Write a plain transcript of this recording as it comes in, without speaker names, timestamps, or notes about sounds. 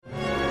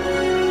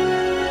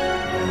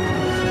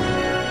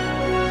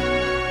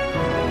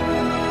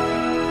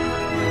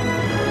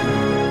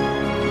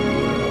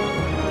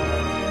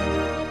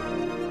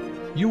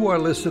are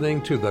listening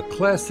to the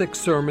Classic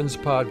Sermons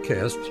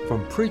podcast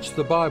from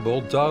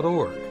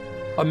PreachTheBible.org,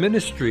 a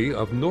ministry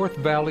of North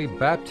Valley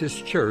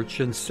Baptist Church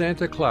in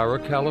Santa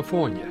Clara,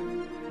 California.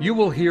 You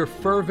will hear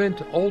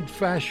fervent,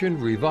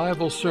 old-fashioned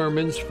revival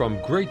sermons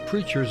from great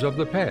preachers of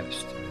the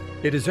past.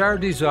 It is our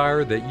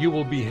desire that you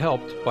will be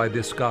helped by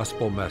this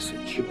gospel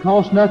message. It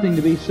costs nothing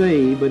to be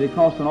saved, but it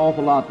costs an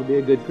awful lot to be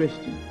a good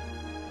Christian.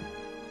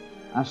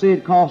 I say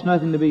it costs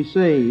nothing to be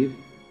saved.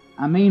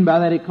 I mean by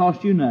that it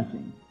costs you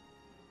nothing.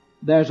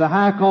 There's a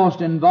high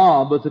cost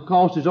involved, but the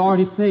cost is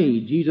already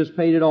paid. Jesus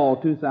paid it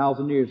all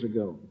 2,000 years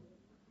ago.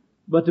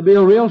 But to be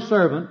a real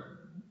servant,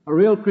 a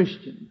real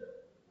Christian,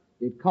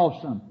 it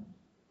costs something.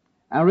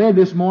 I read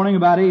this morning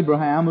about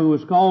Abraham, who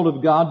was called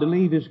of God to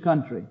leave his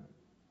country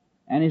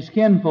and his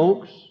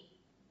kinfolks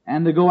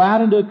and to go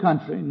out into a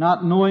country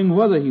not knowing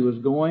whither he was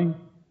going.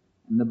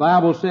 And the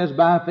Bible says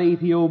by faith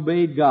he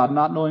obeyed God,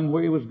 not knowing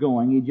where he was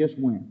going. He just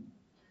went.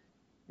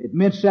 It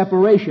meant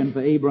separation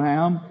for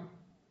Abraham.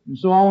 And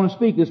so I want to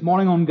speak this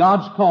morning on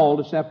God's call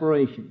to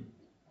separation.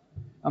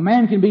 A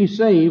man can be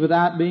saved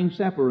without being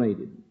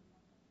separated.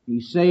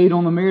 He's saved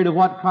on the merit of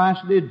what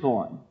Christ did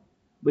for him.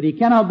 But he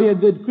cannot be a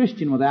good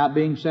Christian without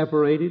being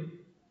separated.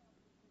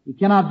 He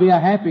cannot be a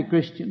happy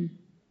Christian.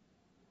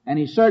 And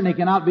he certainly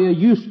cannot be a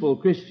useful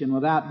Christian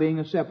without being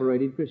a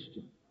separated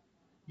Christian.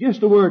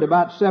 Just a word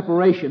about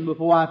separation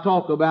before I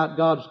talk about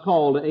God's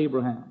call to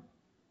Abraham.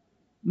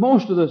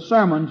 Most of the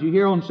sermons you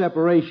hear on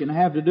separation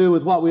have to do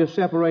with what we are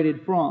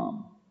separated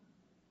from.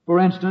 For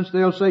instance,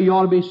 they'll say you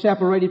ought to be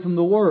separated from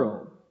the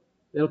world.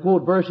 They'll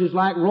quote verses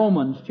like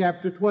Romans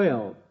chapter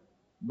 12,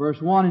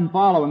 verse 1 and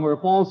following, where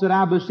Paul said,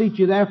 I beseech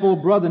you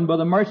therefore, brethren, by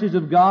the mercies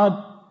of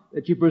God,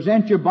 that you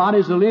present your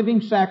bodies a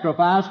living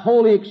sacrifice,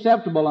 wholly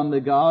acceptable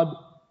unto God,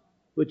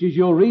 which is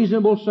your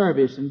reasonable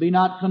service, and be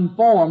not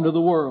conformed to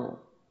the world.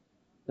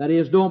 That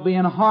is, don't be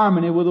in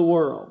harmony with the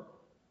world,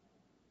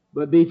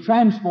 but be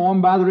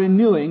transformed by the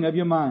renewing of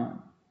your mind.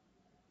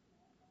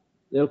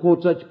 They'll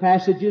quote such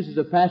passages as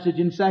a passage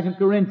in 2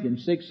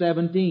 Corinthians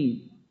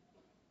 6:17,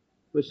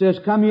 which says,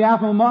 Come ye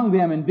out from among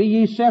them, and be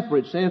ye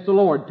separate, saith the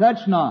Lord.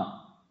 Touch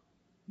not,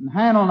 and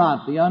handle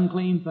not the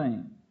unclean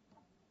thing.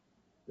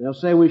 They'll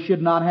say we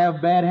should not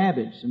have bad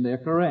habits, and they're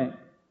correct.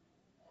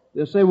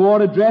 They'll say we ought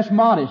to dress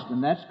modest,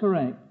 and that's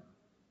correct.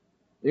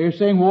 They're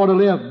saying we ought to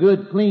live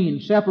good,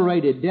 clean,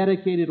 separated,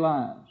 dedicated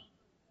lives.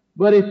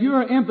 But if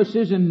your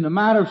emphasis in the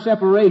matter of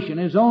separation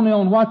is only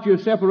on what you're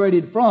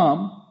separated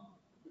from,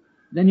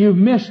 then you've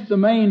missed the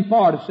main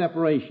part of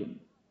separation.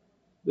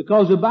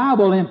 Because the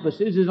Bible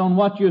emphasis is on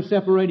what you're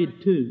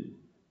separated to.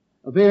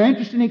 A very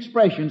interesting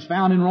expression is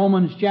found in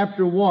Romans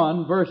chapter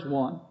 1, verse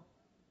 1,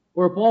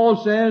 where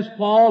Paul says,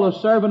 Paul, a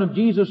servant of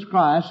Jesus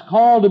Christ,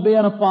 called to be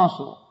an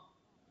apostle,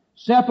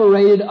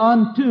 separated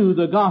unto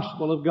the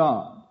gospel of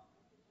God.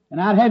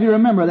 And I'd have you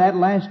remember that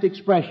last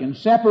expression,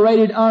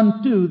 separated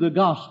unto the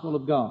gospel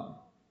of God.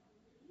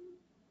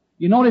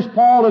 You notice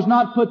Paul does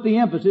not put the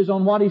emphasis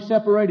on what he's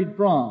separated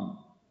from,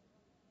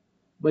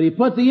 but he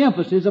put the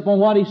emphasis upon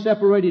what he's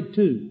separated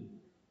to.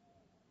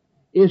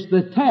 It's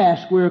the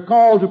task we're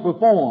called to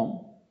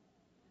perform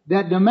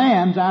that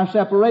demands our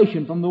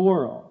separation from the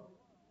world.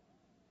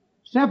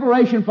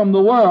 Separation from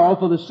the world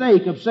for the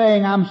sake of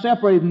saying I'm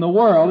separated from the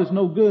world is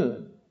no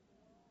good.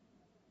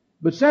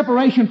 But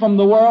separation from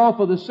the world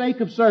for the sake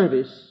of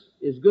service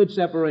is good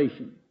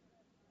separation.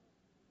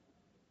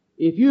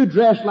 If you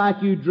dress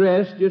like you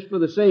dress just for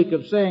the sake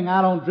of saying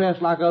I don't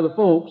dress like other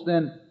folks,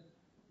 then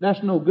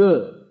that's no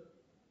good.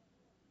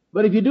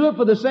 But if you do it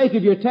for the sake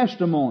of your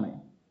testimony,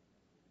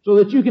 so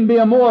that you can be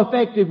a more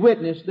effective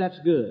witness, that's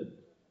good.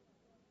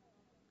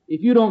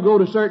 If you don't go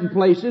to certain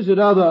places that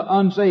other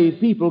unsaved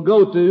people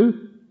go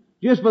to,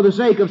 just for the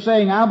sake of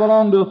saying I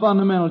belong to a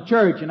fundamental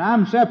church and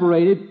I'm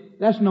separated,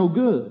 that's no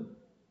good.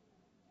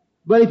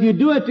 But if you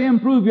do it to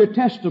improve your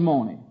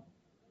testimony,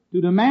 to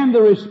demand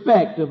the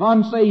respect of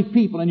unsaved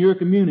people in your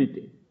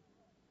community,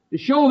 to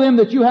show them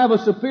that you have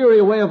a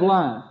superior way of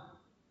life,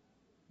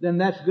 then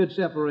that's good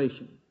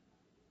separation.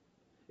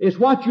 It's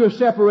what you're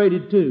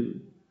separated to.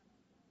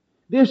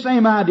 This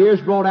same idea is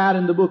brought out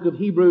in the book of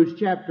Hebrews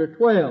chapter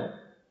 12.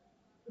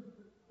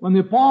 When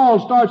the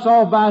Paul starts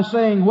off by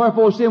saying,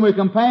 Wherefore sin we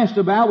compassed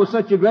about with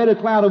such a great a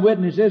cloud of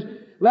witnesses,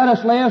 let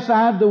us lay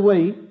aside the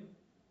weight,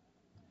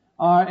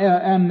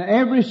 and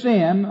every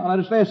sin, let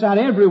us lay aside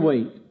every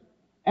weight,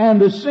 and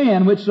the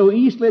sin which so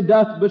easily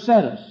doth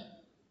beset us.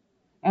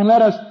 And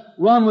let us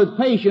run with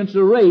patience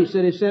the race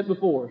that is set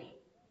before us.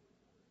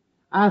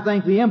 I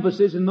think the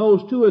emphasis in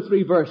those 2 or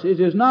 3 verses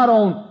is not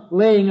on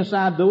laying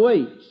aside the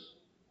weights.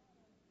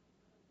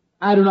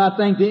 I do not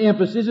think the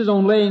emphasis is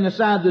on laying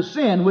aside the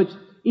sin which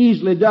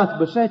easily doth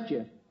beset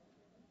you.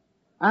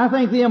 I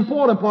think the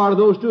important part of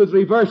those 2 or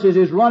 3 verses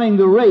is running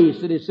the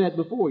race that is set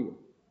before you.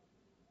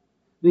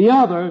 The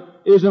other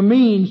is a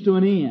means to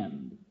an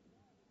end.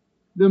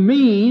 The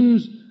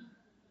means,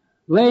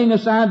 laying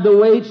aside the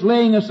weights,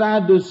 laying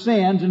aside the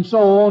sins and so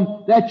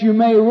on, that you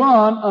may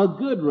run a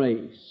good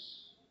race.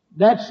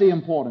 That's the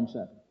importance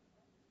of it.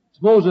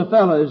 Suppose a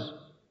fellow is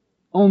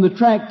on the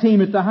track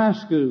team at the high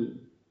school,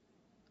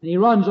 And he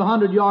runs a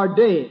 100-yard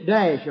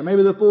dash, or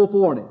maybe the full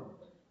 40.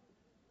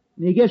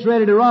 And he gets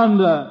ready to run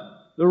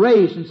the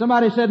race, and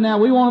somebody said, now,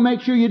 we want to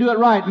make sure you do it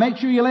right. Make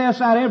sure you lay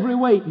aside every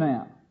weight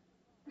now.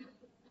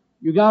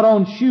 You got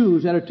on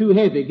shoes that are too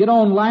heavy. Get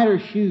on lighter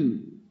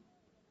shoes.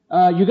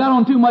 You got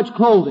on too much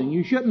clothing.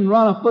 You shouldn't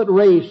run a foot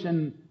race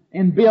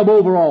in bib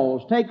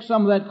overalls. Take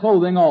some of that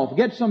clothing off.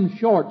 Get some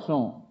shorts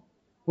on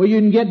where you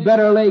can get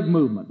better leg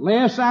movement. Lay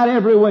aside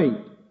every weight.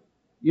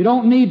 You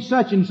don't need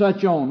such and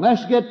such on.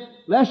 Let's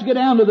get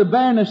down to the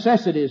bare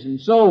necessities,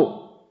 and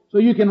so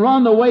you can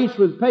run the weights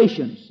with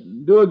patience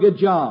and do a good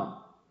job.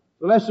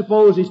 So let's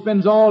suppose he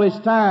spends all his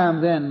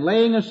time then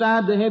laying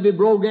aside the heavy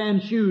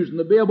brogan shoes and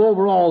the bib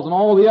overalls and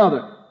all the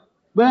other.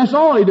 But that's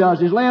all he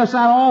does, is lay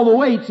aside all the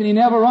weights, and he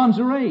never runs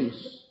a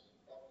race.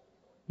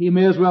 He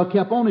may as well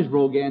kept on his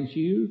brogan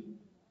shoes.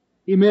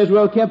 He may as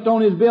well kept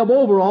on his bib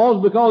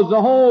overalls, because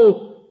the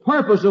whole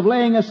purpose of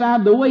laying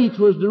aside the weights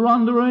was to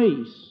run the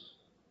race.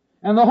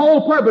 And the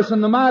whole purpose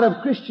in the matter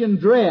of Christian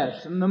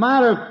dress, and the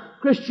matter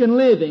of Christian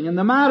living, and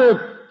the matter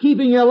of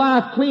keeping your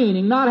life clean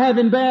and not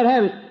having bad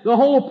habits, the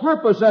whole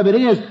purpose of it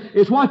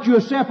is what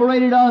you're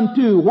separated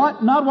unto.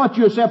 Not what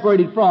you're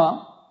separated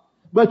from,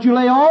 but you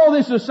lay all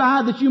this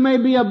aside that you may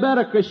be a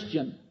better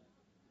Christian,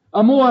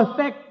 a more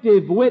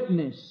effective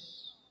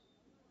witness,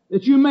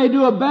 that you may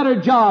do a better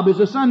job as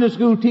a Sunday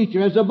school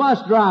teacher, as a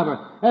bus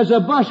driver, as a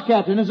bus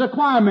captain, as a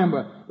choir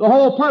member. The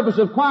whole purpose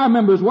of choir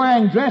members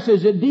wearing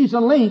dresses at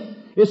decent length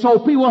is so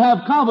people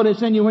have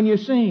confidence in you when you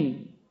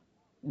sing,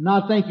 and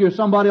not think you're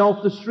somebody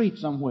off the street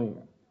somewhere.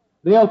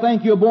 They'll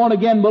think you're a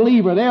born-again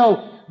believer.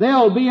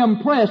 They'll be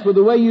impressed with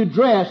the way you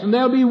dress, and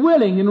they'll be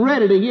willing and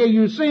ready to hear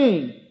you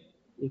sing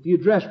if you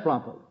dress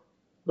properly.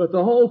 But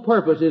the whole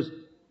purpose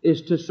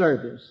is to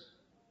service.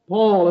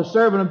 Paul, a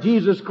servant of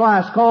Jesus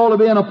Christ, called to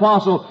be an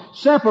apostle,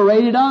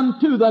 separated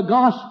unto the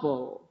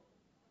gospel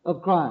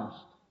of Christ.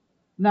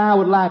 Now I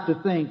would like to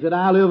think that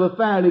I live a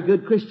fairly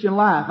good Christian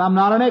life. I'm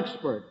not an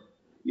expert.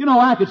 You know,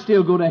 I could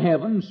still go to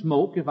heaven and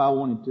smoke if I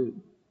wanted to.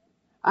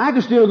 I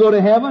could still go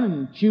to heaven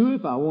and chew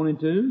if I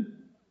wanted to.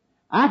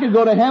 I could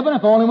go to heaven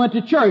if I only went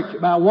to church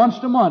about once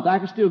a month. I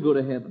could still go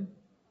to heaven.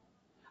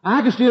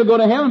 I could still go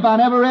to heaven if I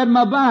never read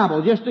my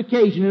Bible, just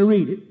occasionally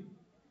read it,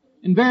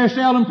 and very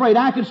seldom prayed.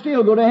 I could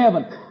still go to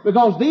heaven,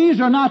 because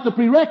these are not the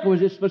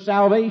prerequisites for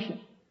salvation.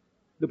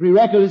 The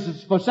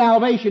prerequisites for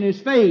salvation is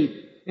faith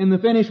in the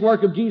finished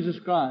work of Jesus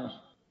Christ.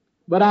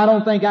 But I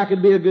don't think I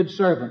could be a good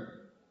servant.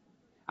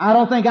 I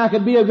don't think I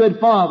could be a good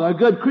father, a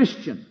good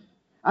Christian.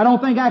 I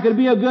don't think I could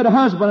be a good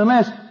husband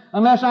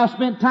unless I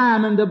spent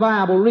time in the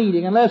Bible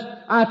reading, unless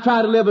I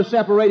try to live a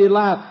separated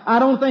life. I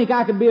don't think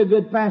I could be a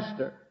good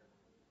pastor.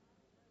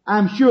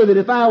 I'm sure that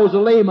if I was a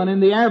layman in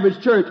the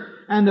average church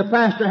and the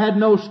pastor had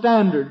no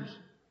standards,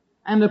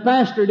 and the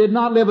pastor did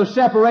not live a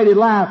separated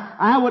life,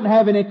 I wouldn't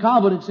have any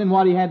confidence in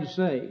what he had to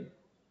say.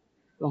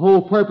 The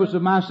whole purpose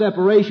of my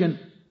separation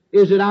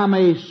is that I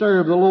may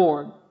serve the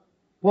Lord.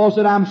 Paul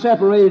said, I'm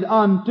separated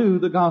unto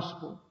the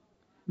gospel.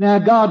 Now,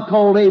 God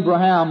called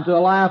Abraham to a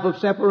life of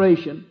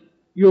separation.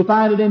 You'll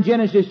find it in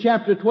Genesis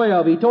chapter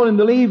 12. He told him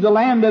to leave the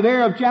land of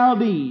Ur of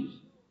Chaldees.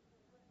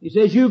 He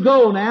says, you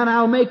go now, and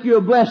I'll make you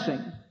a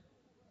blessing.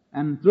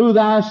 And through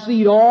thy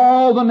seed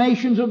all the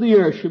nations of the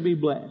earth shall be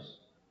blessed.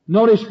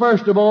 Notice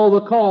first of all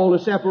the call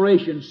to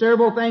separation.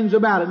 Several things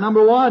about it.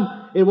 Number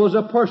one, it was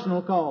a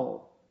personal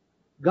call.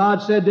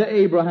 God said to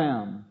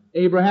Abraham,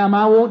 Abraham,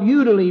 I want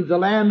you to leave the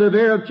land of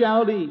Ur of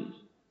Chaldees.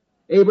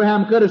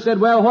 Abraham could have said,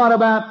 well, what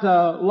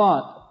about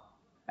Lot?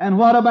 And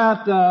what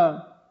about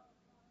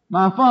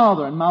my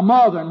father and my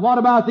mother? And what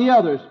about the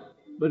others?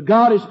 But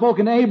God had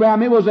spoken to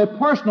Abraham. It was a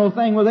personal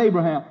thing with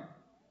Abraham.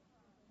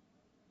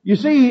 You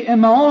see,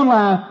 in my own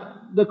life,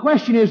 the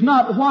question is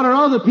not what are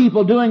other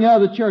people doing in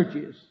other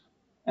churches.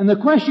 And the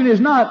question is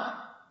not,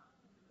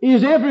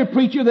 is every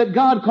preacher that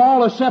God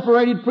called a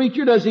separated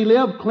preacher, does he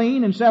live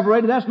clean and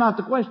separated? That's not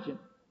the question.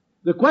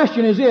 The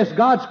question is this,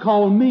 God's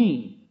called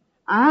me.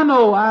 I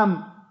know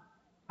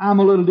I'm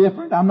a little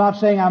different. I'm not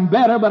saying I'm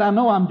better, but I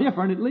know I'm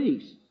different at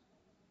least.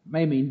 It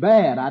may mean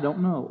bad, I don't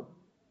know.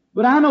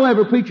 But I know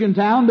every preacher in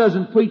town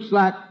doesn't preach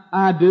like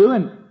I do,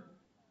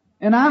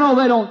 and I know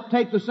they don't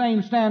take the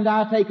same stand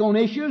I take on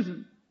issues,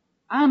 and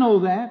I know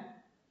that.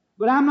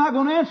 But I'm not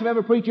going to answer for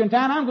every preacher in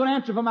town. I'm going to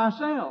answer for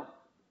myself.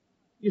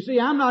 You see,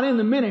 I'm not in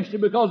the ministry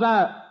because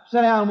I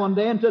sat down one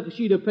day and took a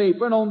sheet of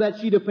paper, and on that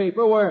sheet of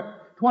paper were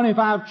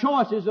 25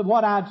 choices of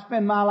what I'd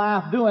spend my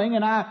life doing,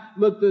 and I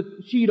looked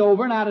the sheet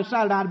over and I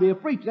decided I'd be a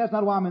preacher. That's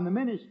not why I'm in the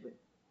ministry.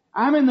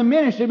 I'm in the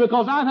ministry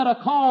because I've had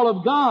a call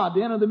of God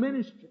to enter the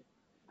ministry.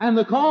 And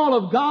the call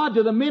of God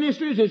to the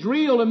ministry is as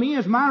real to me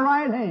as my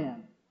right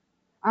hand.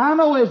 I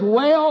know as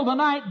well the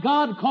night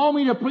God called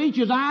me to preach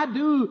as I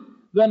do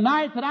the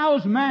night that I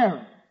was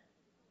married.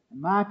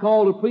 And my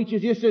call to preach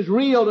is just as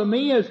real to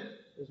me as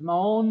my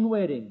own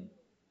wedding.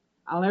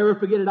 I'll never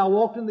forget it. I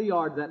walked in the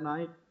yard that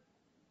night.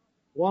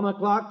 1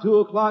 o'clock, 2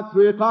 o'clock,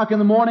 3 o'clock in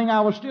the morning,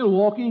 I was still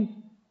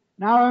walking.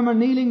 Now I remember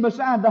kneeling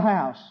beside the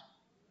house.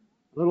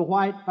 A little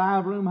white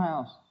 5-room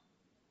house.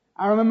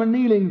 I remember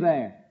kneeling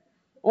there.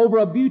 over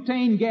a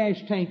butane gas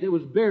tank that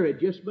was buried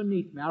just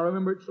beneath me. I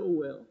remember it so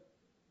well.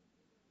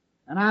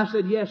 And I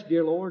said, yes,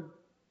 dear Lord,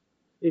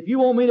 if you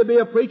want me to be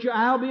a preacher,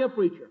 I'll be a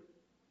preacher.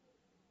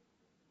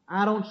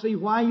 I don't see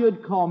why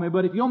you'd call me,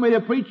 but if you want me to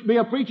be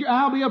a preacher,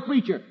 I'll be a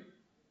preacher.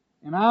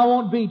 And I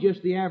won't be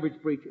just the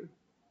average preacher.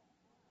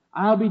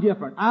 I'll be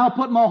different. I'll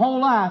put my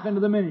whole life into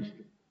the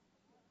ministry.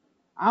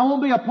 I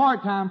won't be a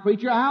part-time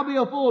preacher. I'll be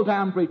a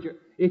full-time preacher.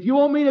 If you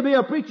want me to be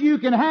a preacher, you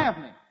can have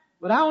me.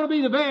 But I want to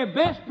be the very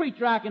best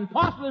preacher I can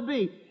possibly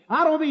be.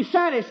 I don't want to be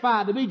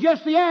satisfied to be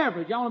just the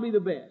average. I want to be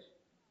the best.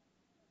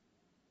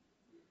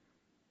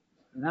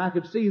 And I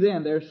could see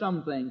then there's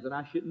some things that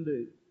I shouldn't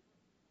do.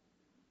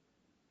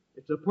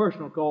 It's a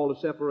personal call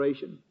to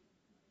separation.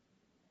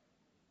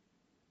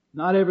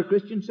 Not every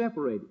Christian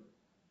separated.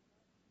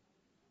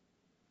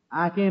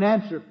 I can't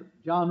answer for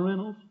John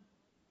Reynolds,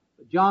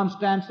 or John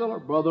Stansel, or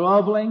Brother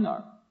Loveling,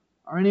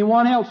 or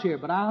anyone else here,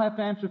 but I'll have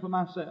to answer for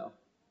myself.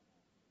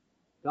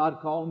 God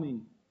called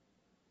me.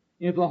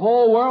 If the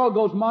whole world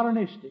goes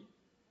modernistic,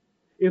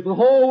 if the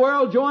whole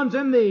world joins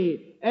in the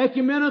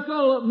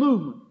ecumenical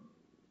movement,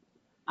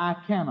 I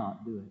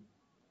cannot do it.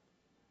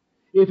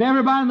 If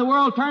everybody in the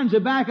world turns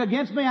their back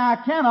against me, I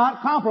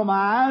cannot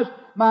compromise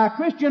my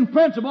Christian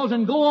principles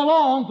and go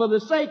along for the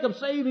sake of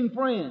saving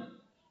friends.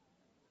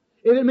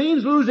 If it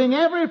means losing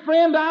every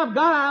friend I've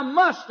got, I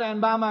must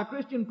stand by my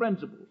Christian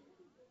principles.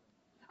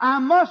 I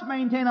must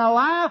maintain a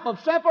life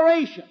of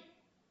separation.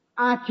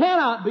 I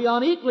cannot be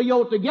unequally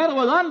yoked together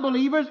with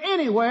unbelievers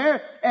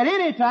anywhere, at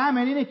any time,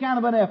 in any kind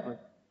of an effort.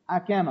 I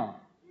cannot.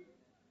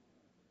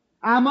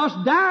 I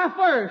must die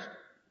first,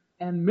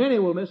 and many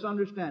will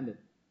misunderstand it.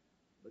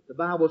 But the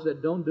Bible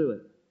said, don't do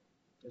it.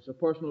 It's a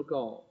personal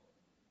call.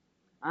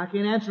 I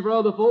can't answer for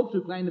other folks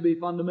who claim to be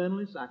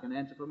fundamentalists. I can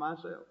answer for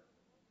myself.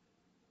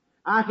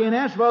 I can't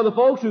answer for other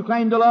folks who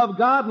claim to love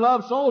God,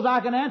 love souls.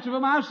 I can answer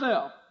for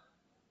myself.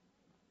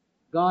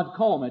 God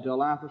called me to a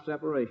life of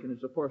separation.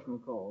 It's a personal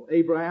call.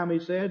 Abraham, he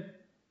said,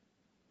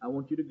 I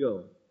want you to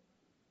go.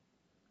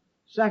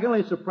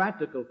 Secondly, it's a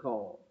practical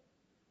call.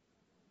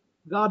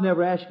 God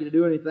never asks you to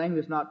do anything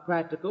that's not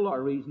practical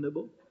or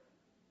reasonable.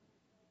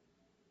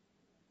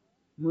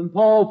 When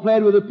Paul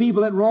pled with the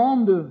people at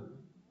Rome to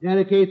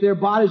dedicate their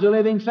bodies a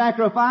living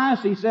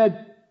sacrifice, he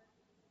said,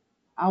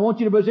 I want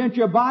you to present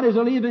your bodies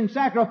a living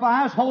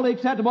sacrifice, wholly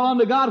acceptable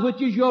unto God,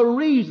 which is your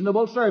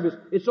reasonable service.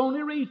 It's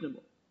only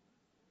reasonable.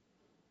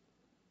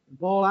 And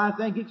Paul, I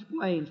think,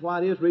 explains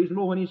why it is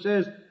reasonable when he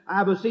says,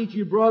 I beseech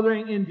you,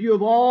 brethren, in view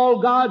of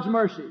all God's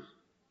mercies,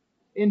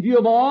 in view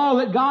of all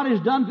that God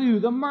has done for you,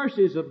 the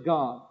mercies of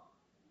God.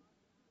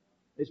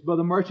 It's by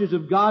the mercies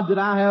of God that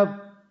I have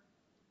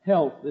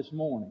health this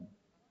morning.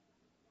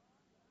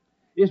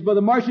 It's by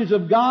the mercies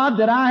of God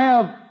that I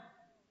have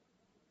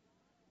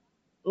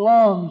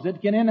lungs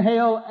that can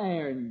inhale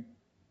air and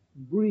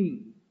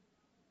breathe.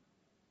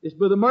 It's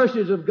by the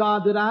mercies of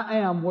God that I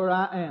am where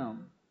I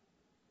am.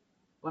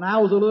 When I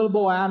was a little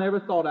boy, I never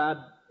thought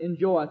I'd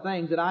enjoy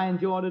things that I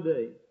enjoy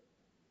today.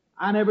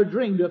 I never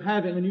dreamed of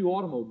having a new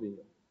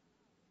automobile.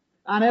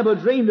 I never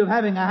dreamed of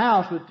having a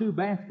house with 2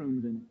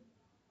 bathrooms in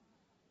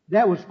it.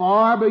 That was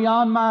far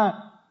beyond my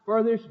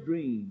furthest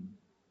dream.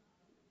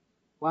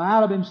 Well,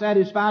 I'd have been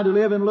satisfied to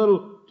live in a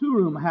little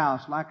 2-room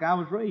house like I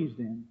was raised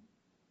in,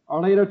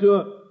 or later to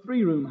a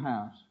 3-room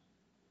house.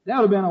 That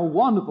would have been a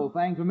wonderful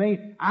thing for me.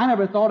 I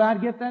never thought I'd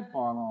get that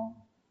far along.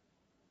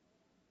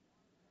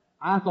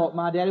 I thought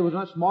my daddy was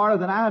much smarter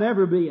than I'd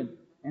ever be,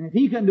 and if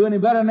he couldn't do any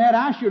better than that,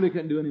 I surely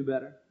couldn't do any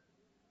better.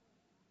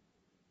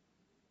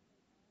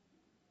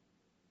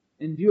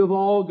 In view of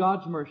all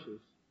God's mercies,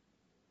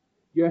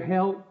 your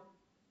health,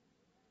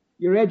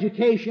 your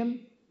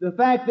education, the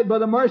fact that by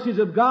the mercies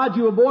of God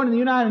you were born in the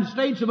United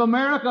States of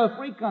America, a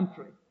free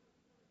country.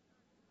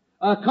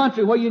 A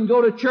country where you can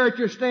go to church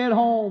or stay at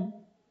home.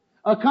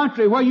 A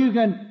country where you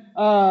can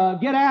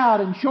get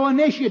out and show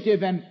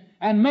initiative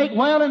and make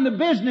well in the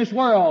business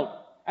world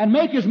and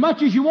make as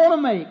much as you want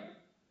to make.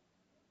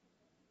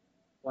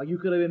 Well, you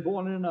could have been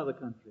born in another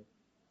country.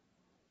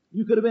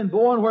 You could have been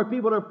born where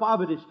people are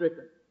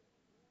poverty-stricken.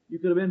 You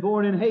could have been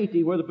born in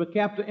Haiti where the per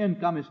capita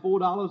income is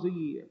 $4 a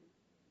year.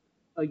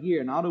 A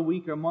year, not a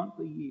week or month,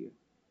 a year.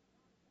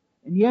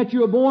 And yet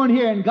you were born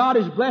here and God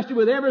has blessed you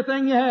with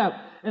everything you have.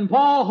 And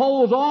Paul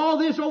holds all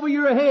this over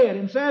your head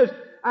and says,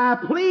 I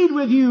plead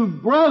with you,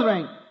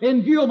 brethren,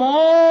 in view of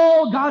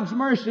all God's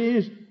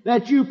mercies,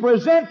 that you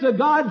present to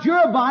God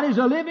your bodies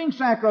a living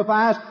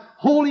sacrifice,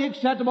 wholly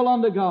acceptable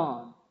unto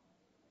God.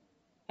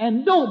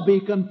 And don't be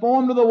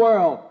conformed to the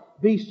world.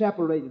 Be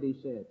separated, he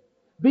said.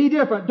 Be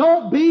different.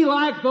 Don't be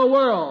like the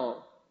world.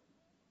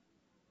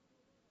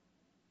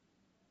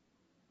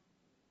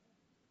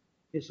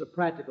 It's a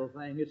practical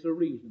thing. It's a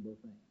reasonable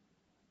thing.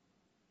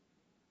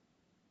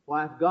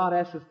 Why, if God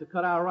asked us to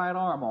cut our right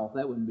arm off,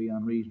 that wouldn't be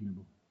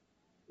unreasonable.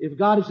 If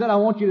God had said, I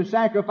want you to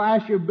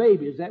sacrifice your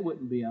babies, that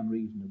wouldn't be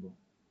unreasonable.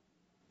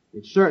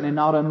 It's certainly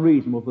not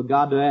unreasonable for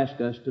God to ask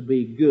us to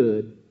be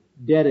good,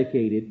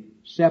 dedicated,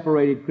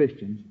 separated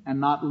Christians and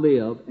not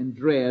live and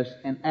dress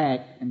and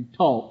act and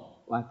talk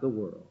like the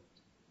world.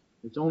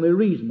 It's only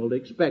reasonable to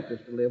expect us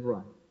to live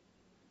right.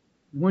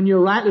 When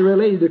you're rightly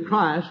related to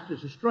Christ,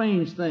 it's a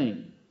strange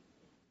thing.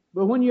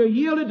 But when you're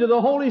yielded to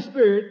the Holy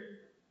Spirit,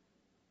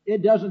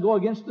 it doesn't go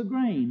against the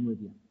grain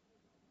with you.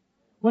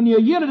 When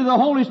you're yielded to the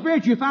Holy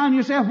Spirit, you find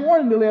yourself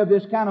wanting to live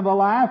this kind of a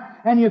life,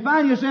 and you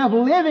find yourself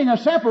living a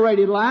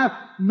separated life,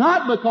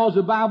 not because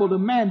the Bible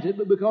demands it,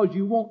 but because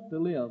you want to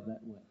live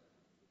that way.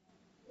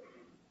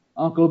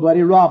 Uncle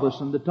Buddy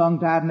Robinson, the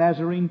tongue-tied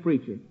Nazarene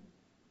preacher,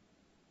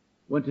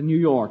 went to New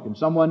York, and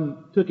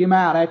someone took him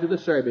out after the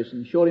service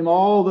and showed him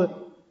all the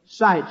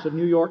sights of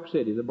New York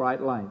City, the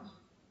bright lights.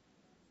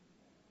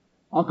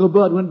 Uncle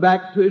Bud went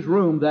back to his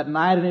room that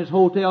night in his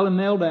hotel and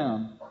knelt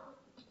down.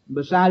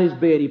 Beside his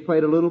bed, he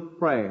prayed a little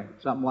prayer,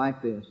 something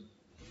like this.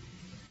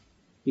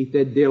 He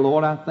said, "Dear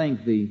Lord, I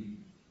thank Thee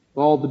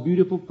for all the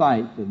beautiful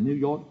sights of New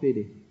York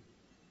City."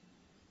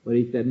 But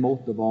he said,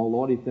 most of all,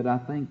 Lord, he said, I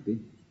thank Thee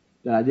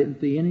that I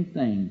didn't see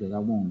anything that I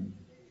wanted.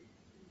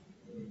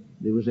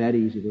 It was that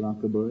easy with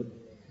Uncle Bud.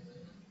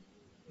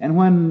 And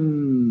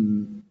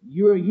when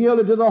you're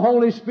yielded to the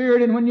Holy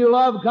Spirit, and when you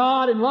love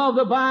God and love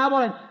the Bible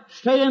and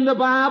stay in the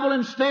Bible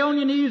and stay on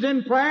your knees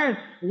in prayer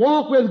and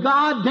walk with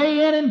God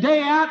day in and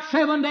day out,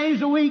 7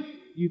 days a week,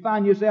 you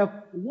find yourself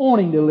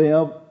wanting to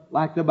live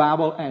like the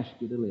Bible asks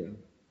you to live.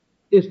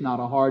 It's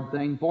not a hard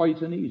thing for you,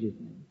 it's an easy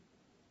thing.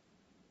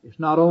 It's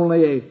not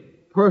only a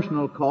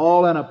personal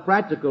call and a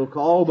practical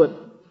call, but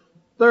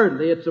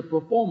thirdly, it's a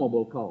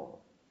performable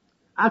call.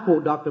 I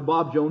quote Dr.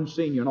 Bob Jones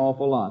Sr. an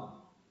awful lot.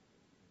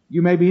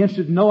 You may be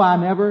interested to know I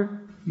never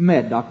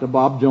met Dr.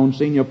 Bob Jones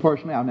Sr.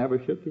 personally. I never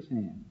shook his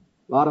hand.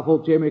 A lot of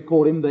folks hear me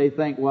quote him. They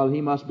think, well,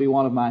 he must be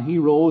one of my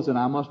heroes, and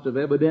I must have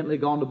evidently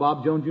gone to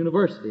Bob Jones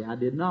University. I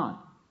did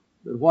not.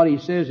 But what he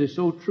says is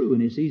so true,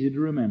 and it's easy to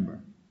remember.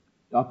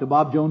 Dr.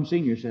 Bob Jones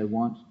Sr. said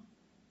once,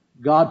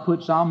 God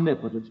puts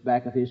omnipotence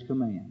back of His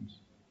commands.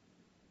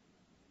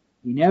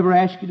 He never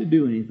asks you to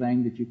do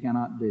anything that you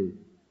cannot do.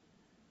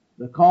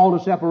 The call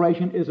to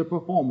separation is a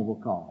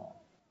performable call.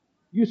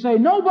 You say,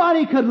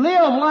 nobody could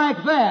live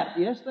like that.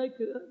 Yes, they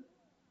could.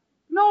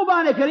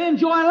 Nobody could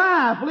enjoy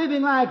life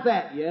living like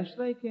that. Yes,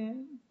 they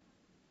can.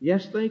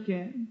 Yes, they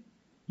can.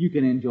 You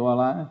can enjoy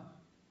life.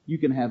 You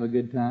can have a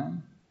good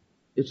time.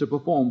 It's a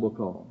performable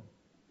call.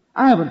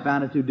 I haven't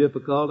found it too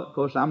difficult. Of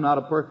course, I'm not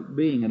a perfect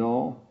being at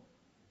all.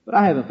 But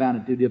I haven't found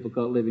it too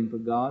difficult living for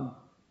God.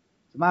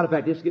 As a matter of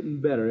fact, it's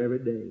getting better every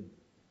day.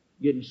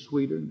 Getting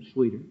sweeter and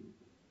sweeter.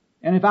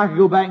 And if I could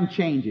go back and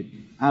change it,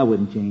 I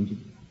wouldn't change it.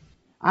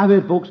 I've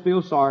had folks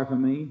feel sorry for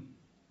me.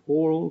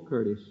 Poor old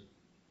Curtis.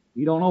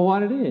 You don't know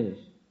what it is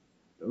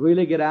to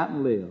really get out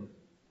and live.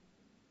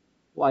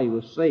 Why, he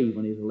was saved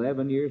when he was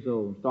 11 years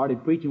old.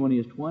 Started preaching when he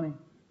was 20.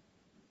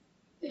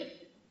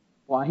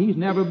 Why, he's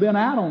never been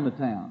out on the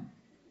town.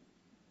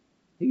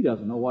 He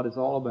doesn't know what it's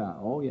all about.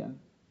 Oh, yeah.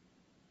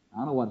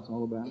 I know what it's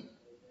all about.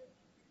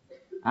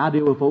 I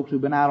deal with folks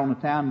who've been out on the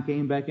town and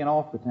came back in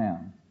off the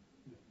town.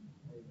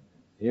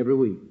 Every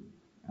week.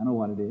 I know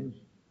what it is.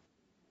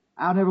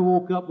 I never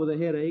woke up with a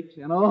headache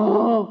saying,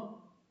 oh!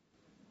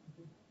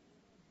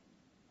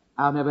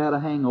 I've never had a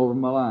hangover in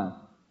my life.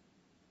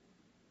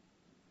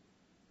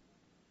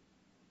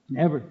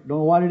 Never. Don't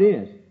know what it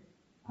is.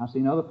 I've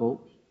seen other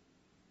folks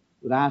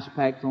with ice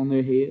packs on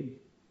their head.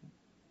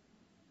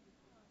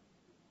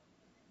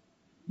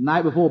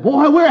 Night before,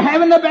 boy, we're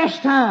having the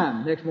best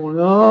time. Next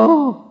morning,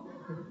 oh!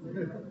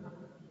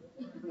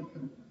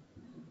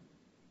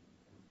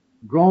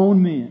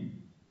 Grown men.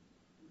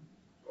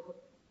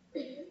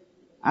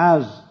 I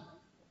was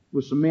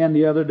with some men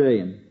the other day,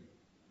 and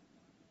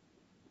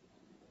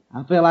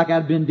I felt like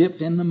I'd been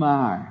dipped in the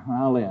mire when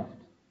I left.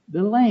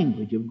 The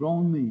language of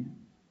grown men.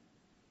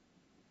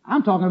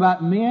 I'm talking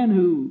about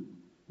men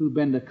who've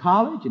been to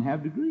college and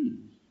have degrees.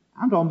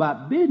 I'm talking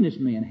about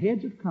businessmen,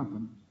 heads of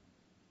companies.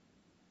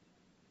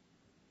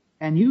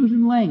 And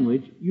using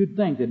language you'd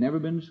think they'd never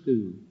been to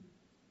school.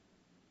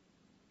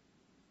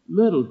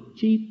 Little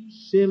cheap,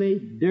 silly,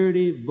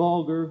 dirty,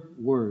 vulgar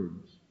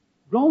words.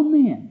 Grown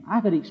men.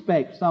 I could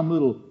expect some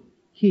little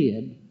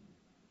kid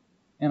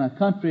in a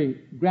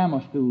country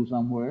grammar school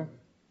somewhere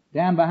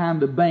down behind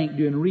the bank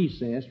during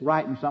recess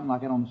writing something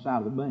like that on the side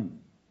of the bank.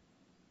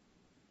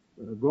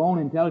 But a grown,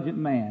 intelligent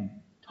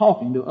man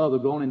talking to other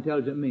grown,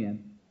 intelligent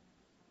men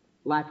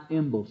like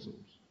imbeciles.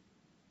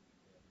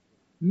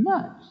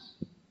 Nuts.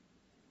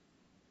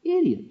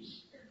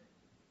 Idiots.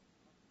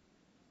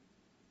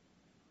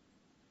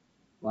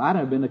 Well, I'd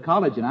have been to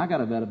college and I got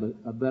a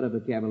better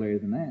vocabulary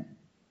than that.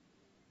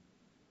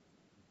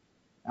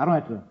 I don't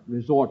have to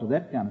resort to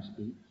that kind of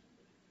speech.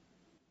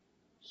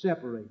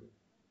 Separated.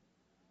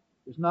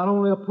 It's not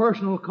only a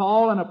personal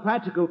call and a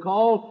practical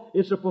call,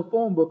 it's a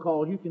performable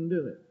call. You can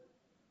do it.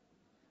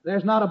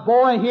 There's not a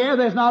boy here,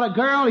 there's not a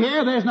girl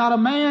here, there's not a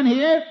man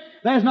here,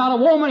 there's not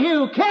a woman here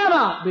who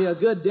cannot be a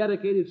good,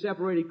 dedicated,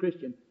 separated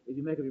Christian if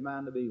you make up your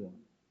mind to be one.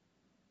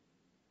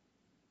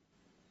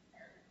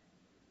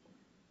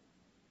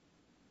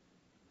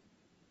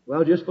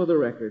 Well, just for the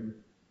record,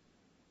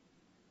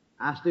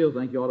 I still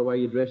think you ought to wear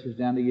your dresses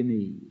down to your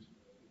knees.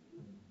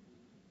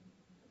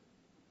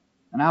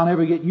 And I'll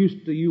never get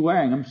used to you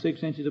wearing them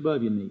 6 inches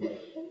above your knees.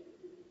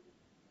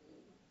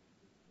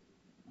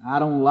 I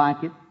don't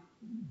like it.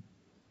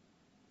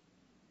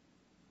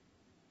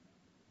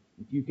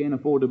 If you can't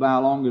afford to buy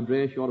a longer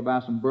dress, you ought to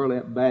buy some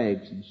burlap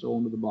bags and sew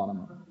them to the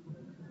bottom of it.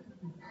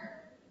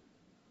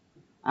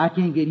 I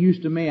can't get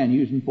used to men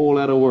using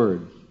 4-letter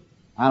words.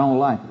 I don't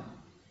like it.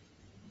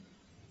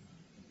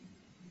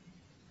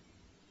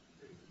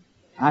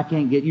 I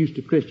can't get used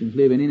to Christians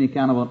living any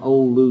kind of an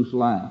old, loose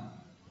life.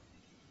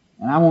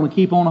 And I want to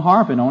keep on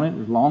harping on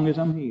it as long as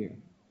I'm here.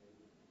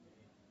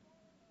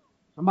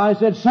 Somebody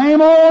said,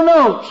 same old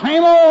note,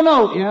 same old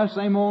note. Yeah,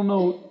 same old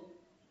note.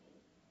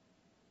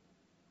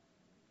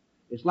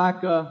 It's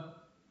like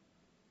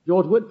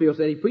George Whitefield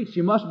said, he preached,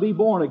 you must be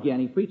born again.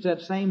 He preached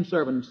that same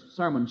sermon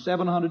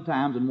 700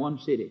 times in one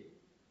city.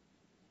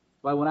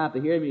 So I went out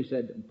to hear him. He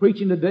said, I'm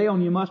preaching today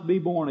on you must be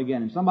born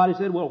again. And somebody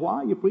said, well, why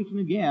are you preaching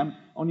again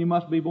on you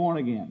must be born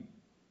again?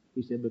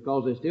 He said,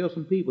 because there's still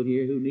some people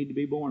here who need to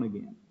be born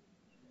again.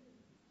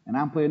 And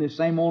I'm playing this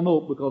same old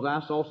note because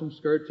I saw some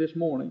skirts this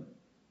morning.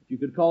 If you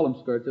could call them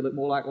skirts, they look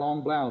more like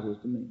long blouses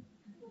to me.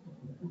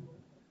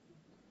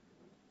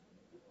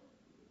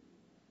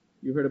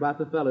 You heard about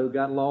the fellow who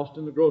got lost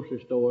in the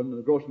grocery store, and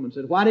the grocerman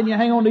said, why didn't you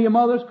hang on to your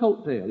mother's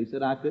coattail? He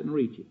said, I couldn't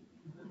reach it.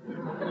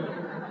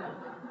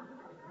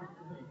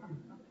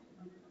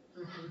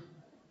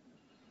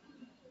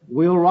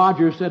 Will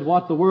Rogers said,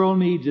 what the world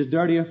needs is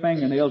dirtier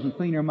fingernails and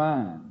cleaner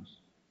minds.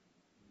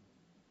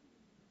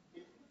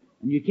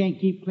 And you can't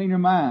keep cleaner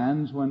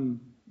minds when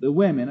the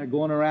women are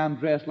going around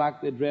dressed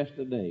like they're dressed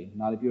today.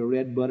 Not if you're a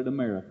red-blooded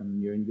American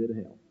and you're in good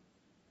health.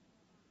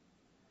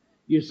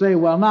 You say,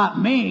 well, not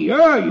me.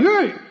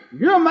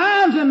 Your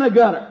mind's in the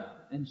gutter.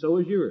 And so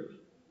is yours.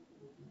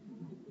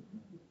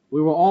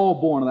 We were all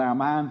born with our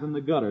minds in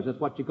the gutters. That's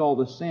what you call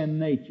the sin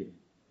nature.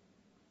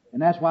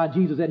 And that's why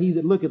Jesus said, he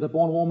that looketh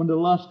upon a woman to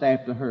lust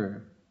after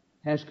her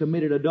has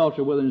committed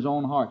adultery within his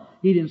own heart.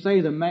 He didn't say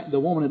the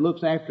woman that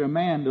looks after a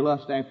man to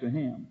lust after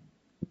him.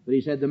 But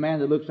he said the man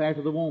that looks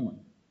after the woman.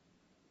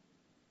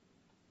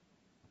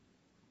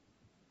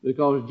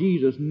 Because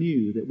Jesus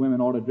knew that women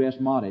ought to dress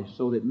modest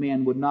so that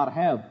men would not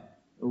have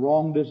the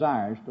wrong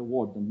desires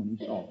toward them when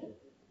he saw them.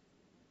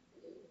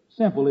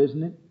 Simple,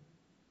 isn't it?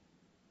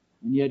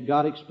 And yet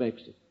God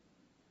expects it.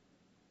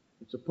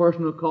 It's a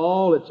personal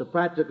call. It's a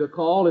practical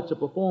call. It's a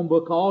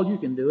performable call. You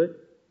can do it.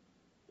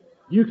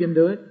 You can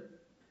do it.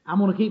 I'm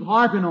going to keep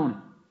harping on it.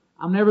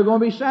 I'm never going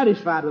to be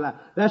satisfied with that.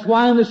 That's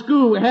why in the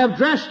school we have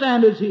dress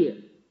standards here.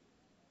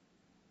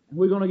 And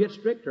we're going to get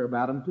stricter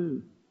about them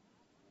too.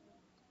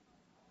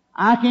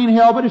 I can't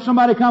help it if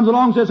somebody comes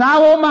along and says, I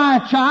want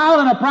my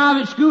child in a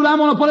private school. I'm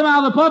going to put him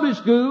out of the public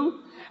school.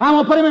 I'm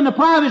going to put him in the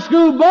private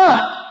school,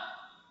 but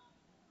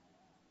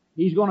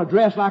he's going to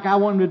dress like I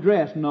want him to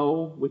dress.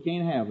 No, we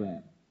can't have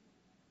that.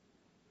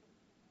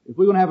 If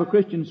we're going to have a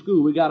Christian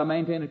school, we've got to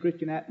maintain a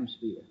Christian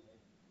atmosphere.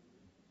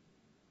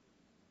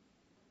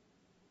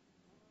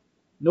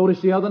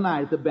 Notice the other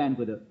night at the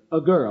banquet,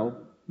 a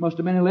girl, must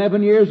have been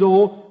 11 years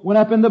old, went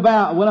up in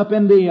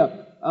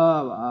the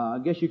I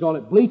guess you call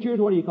it bleachers,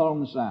 what do you call it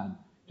on the side?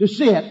 To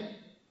sit,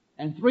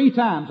 and 3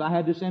 times I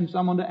had to send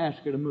someone to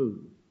ask her to move.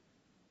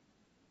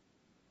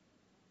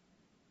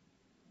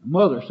 A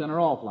mother sent her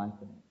off like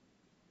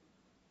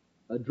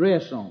that. A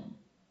dress on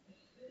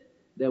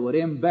that would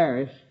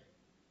embarrass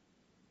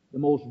the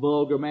most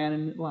vulgar man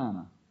in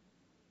Atlanta.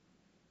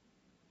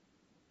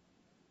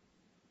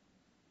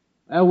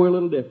 Well, we're a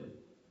little different.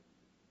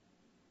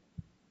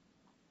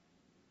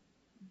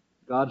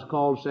 God's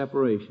called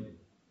separation.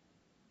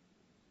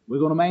 We're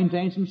going to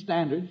maintain some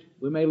standards.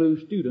 We may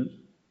lose students,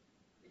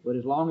 but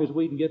as long as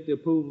we can get the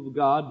approval of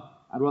God,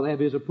 I'd rather have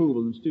His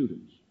approval than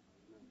students.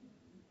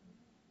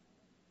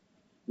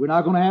 We're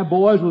not going to have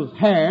boys with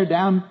hair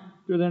down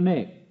to their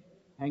neck,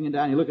 hanging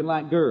down here looking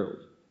like girls.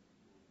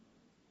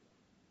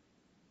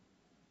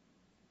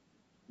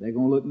 They're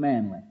going to look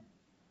manly.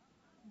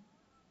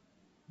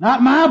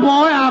 Not my boy,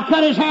 I'll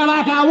cut his hair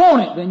like I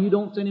want it. Then you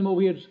don't send him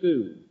over here to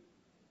school.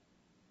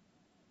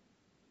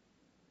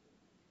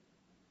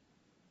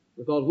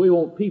 Because we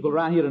want people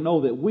around here to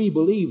know that we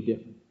believe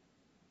different.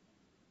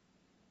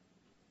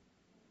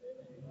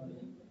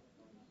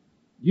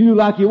 You do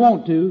like you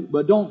want to,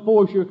 but don't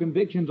force your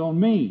convictions on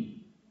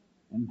me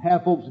and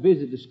have folks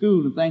visit the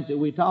school and think that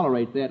we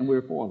tolerate that and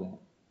we're for that.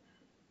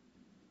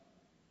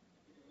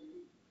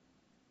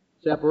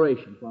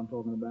 Separation is what I'm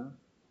talking about.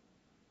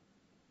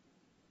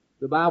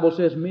 The Bible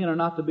says men are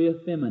not to be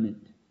effeminate.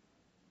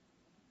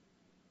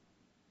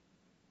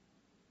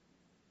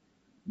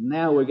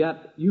 Now we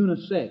got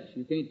unisex.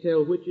 You can't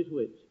tell which is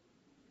which.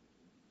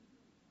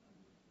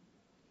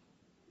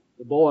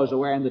 The boys are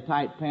wearing the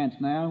tight pants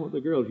now, what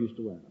the girls used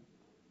to wear them.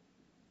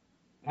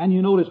 And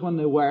you notice when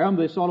they wear them,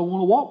 they sort of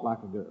want to walk like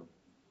a girl.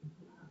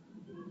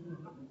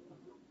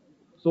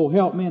 So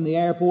help me, in the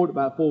airport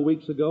about 4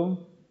 weeks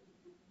ago,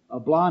 a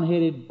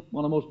blonde-headed,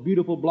 one of the most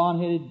beautiful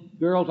blonde-headed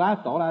girls I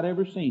thought I'd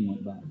ever seen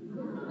went by.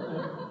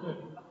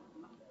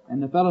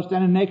 And the fellow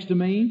standing next to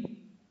me,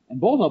 and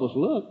both of us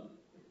looked,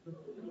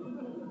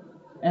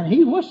 and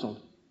he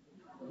whistled.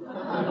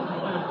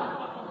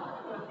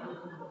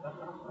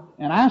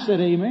 And I said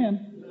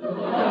amen.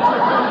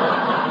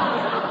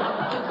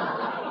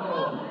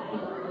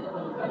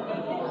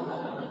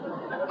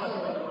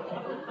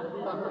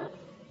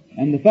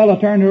 And the fellow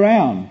turned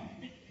around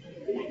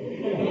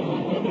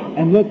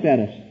and looked at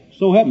us.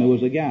 So help me, it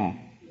was a guy.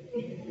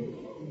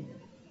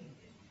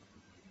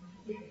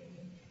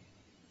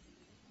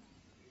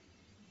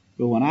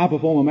 So when I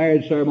perform a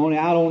marriage ceremony,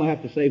 I don't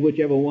have to say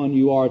whichever one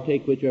you are,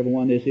 take whichever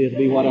one this is,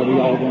 be whatever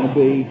y'all going to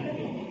be.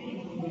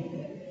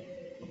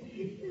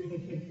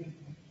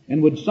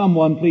 And would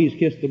someone please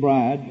kiss the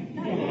bride?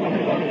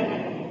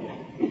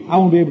 I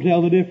won't be able to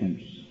tell the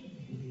difference.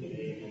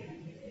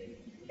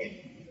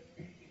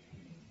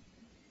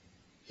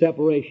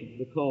 Separation,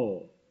 the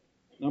call.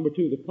 Number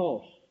 2, the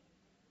cost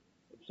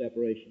of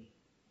separation.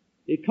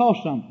 It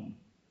costs something.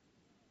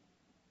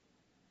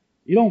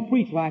 You don't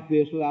preach like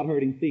this without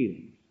hurting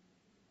feelings.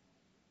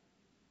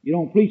 You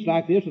don't preach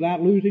like this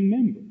without losing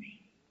members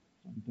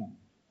sometimes.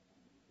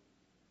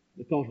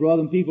 Because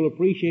rather than people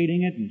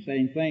appreciating it and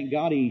saying, thank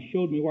God He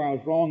showed me where I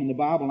was wrong in the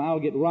Bible and I'll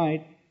get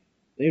right,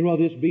 they'd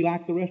rather just be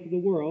like the rest of the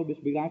world,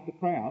 just be like the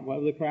crowd.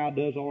 Whatever the crowd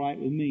does, all right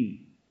with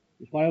me.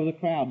 Just whatever the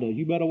crowd does.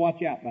 You better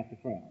watch out about the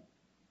crowd.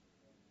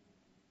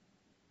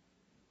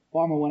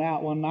 Farmer went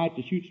out one night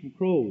to shoot some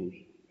crows.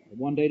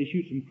 One day to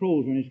shoot some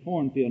crows in his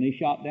cornfield, and he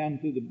shot down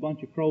through the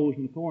bunch of crows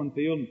in the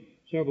cornfield, and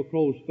several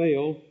crows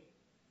fell.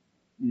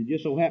 And it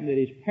just so happened that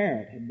his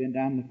parrot had been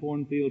down in the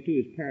cornfield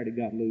too. His parrot had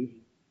got loose,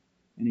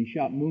 and he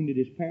shot and wounded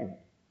his parrot.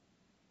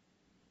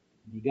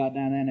 And he got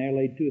down there,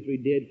 laid 2 or 3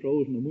 dead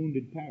crows and a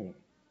wounded parrot.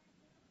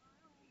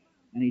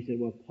 And he said,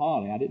 well,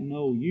 Polly, I didn't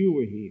know you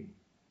were here.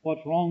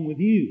 What's wrong with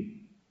you?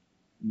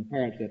 And the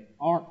parrot said,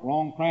 Art,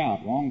 wrong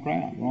crowd, wrong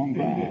crowd, wrong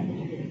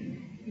crowd.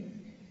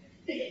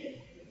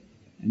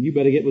 And you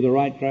better get with the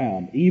right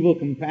crowd. Evil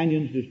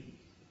companions just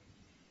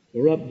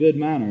corrupt good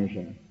manners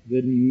or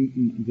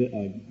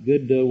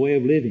good way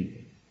of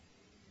living.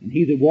 And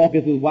he that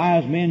walketh with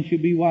wise men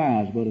should be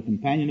wise, but a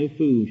companion of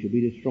fools should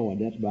be destroyed.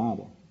 That's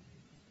Bible.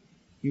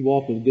 You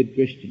walk with good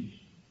Christians.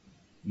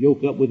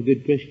 Yoke up with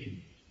good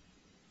Christians.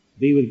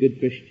 Be with good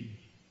Christians.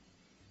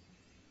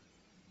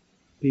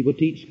 People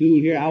teach school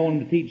here. I want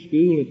them to teach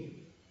school. And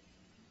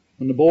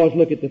when the boys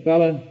look at the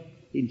fella,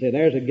 he can say,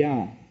 there's a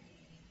guy.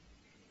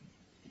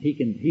 He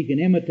can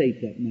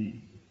imitate that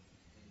man.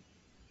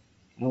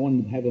 I want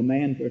him to have a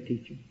man for a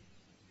teacher.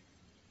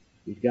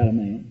 He's got a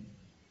man.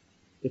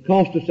 The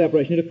cost of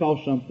separation, it'll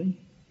cost something.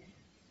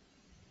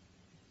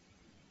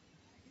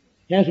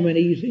 It hasn't been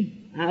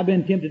easy. I've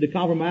been tempted to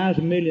compromise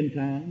a million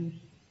times.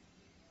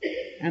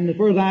 And the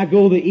further I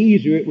go, the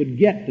easier it would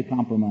get to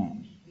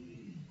compromise.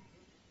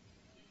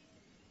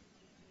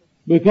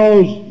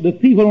 Because the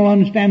people don't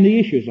understand the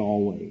issues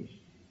always.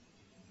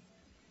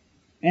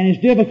 And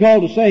it's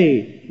difficult to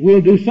say,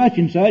 we'll do such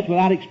and such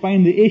without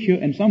explaining the issue,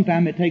 and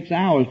sometimes it takes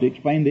hours to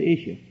explain the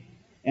issue.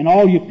 And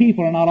all your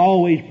people are not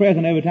always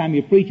present every time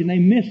you preach, and they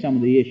miss some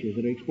of the issues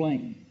that are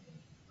explained.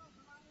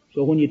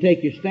 So when you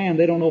take your stand,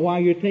 they don't know why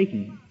you're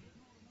taking it.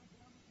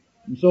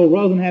 And so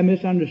rather than have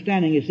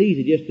misunderstanding, it's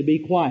easy just to be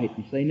quiet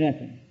and say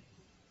nothing.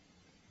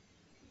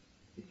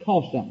 It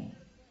costs something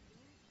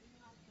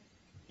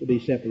to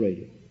be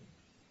separated.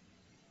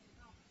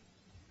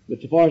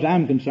 But so far as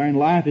I'm concerned,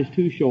 life is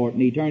too short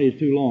and eternity is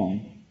too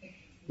long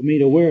for me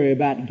to worry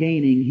about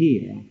gaining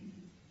here.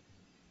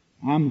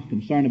 I'm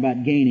concerned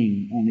about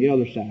gaining on the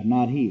other side,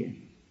 not here.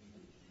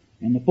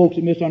 And the folks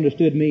that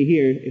misunderstood me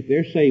here, if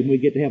they're saved and we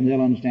get to heaven,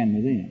 they'll understand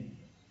me then.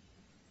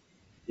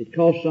 It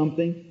costs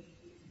something.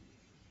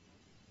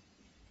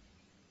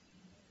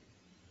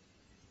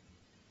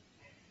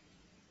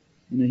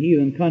 In the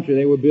heathen country,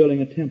 they were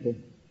building a temple.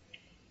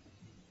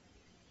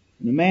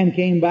 And the man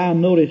came by and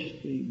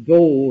noticed the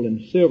gold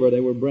and silver they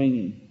were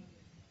bringing.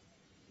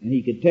 And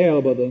he could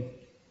tell by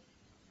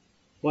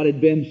what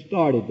had been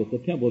started that the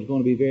temple was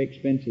going to be very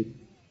expensive.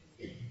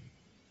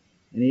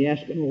 And he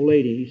asked an old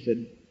lady, he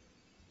said,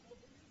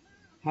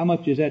 how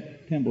much is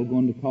that temple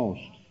going to cost?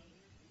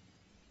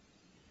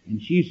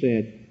 And she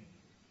said,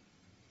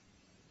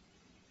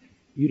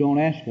 you don't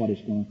ask what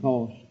it's going to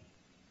cost.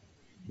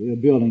 We're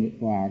building it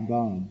for our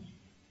gods.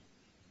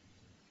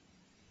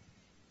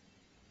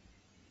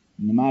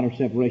 In the matter of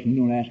separation, you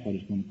don't ask what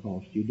it's going to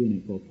cost. You're doing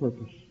it for a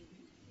purpose.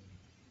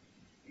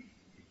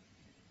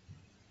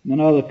 In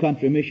another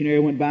country, a missionary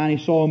went by and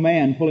he saw a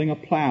man pulling a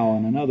plow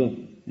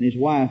and his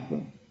wife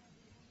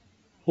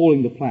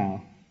holding the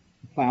plow,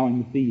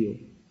 plowing the field.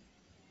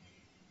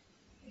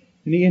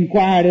 And he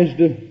inquired as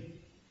to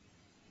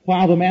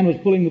why the man was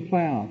pulling the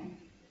plow.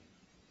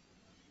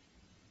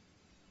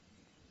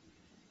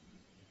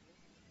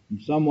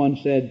 And someone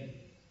said,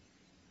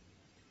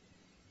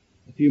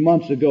 a few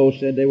months ago,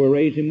 said they were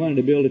raising money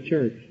to build a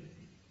church.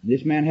 And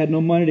this man had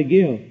no money to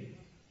give.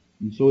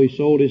 And so he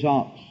sold his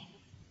ox.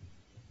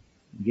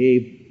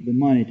 Gave the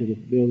money to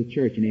build the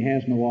church, and he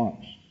has no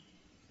ox.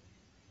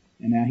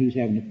 And now he's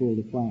having to pull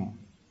the plow.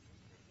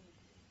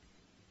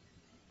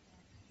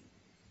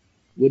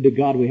 Would to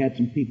God we had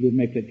some people who'd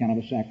make that kind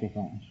of a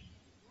sacrifice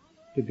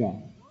to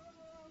God.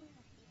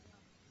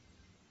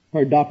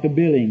 heard Dr.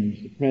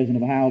 Billings, the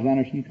president of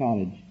Hyles-Anderson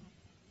College,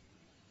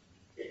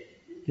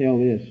 tell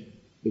this.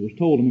 It was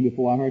told to me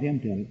before I heard him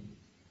tell it.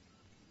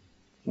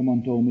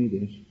 Someone told me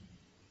this.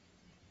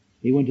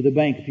 He went to the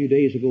bank a few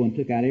days ago and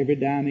took out every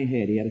dime he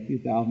had. He had a few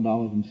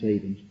 $1,000s in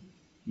savings.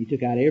 He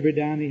took out every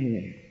dime he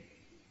had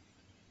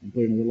and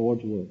put it into the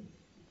Lord's work.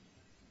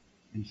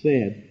 And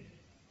said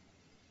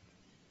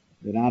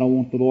that I don't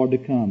want the Lord to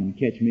come and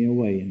catch me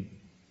away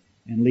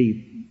and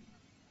leave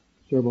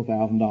several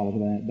 $1,000s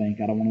in that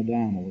bank. I don't want a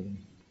dime over them.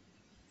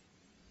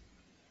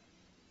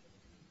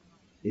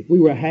 If we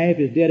were half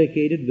as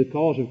dedicated to the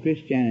cause of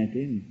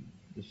Christianity and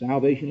the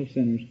salvation of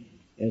sinners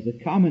as the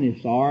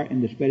communists are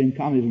in the spreading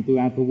communism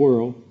throughout the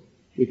world,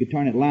 we could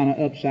turn Atlanta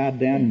upside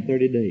down in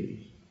 30 days.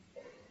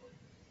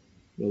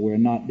 But we're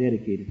not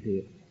dedicated to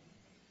it.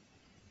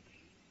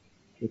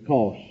 It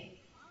costs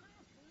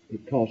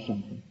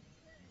something.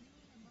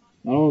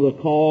 Not only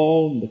the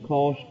call and the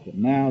cost, but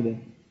now the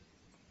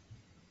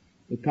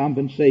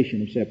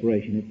compensation of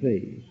separation. It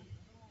pays.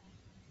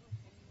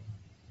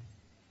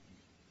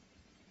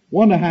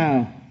 Wonder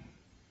how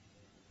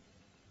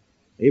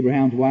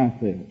Abraham's wife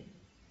felt.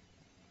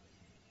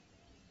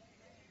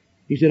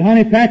 He said,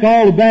 honey, pack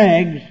all the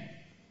bags,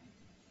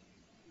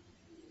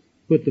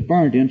 put the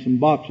furniture in some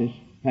boxes,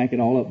 pack it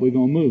all up, we're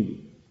going to move.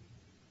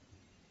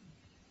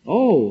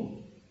 Oh,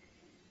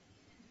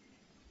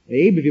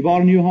 Abe, have you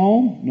bought a new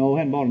home? No, I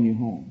haven't bought a new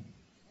home.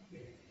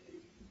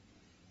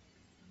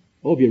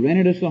 Oh, have you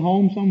rented us a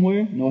home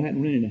somewhere? No, I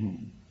hadn't rented a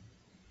home.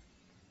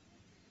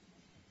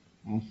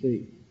 I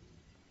see.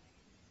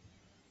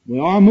 We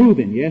are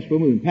moving. Yes, we're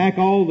moving. Pack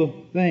all the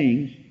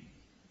things,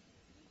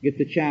 get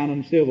the china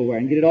and silverware,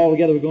 and get it all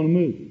together. We're going to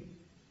move.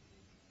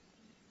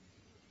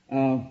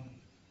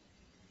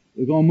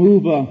 We're going to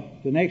move to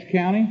the next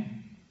county.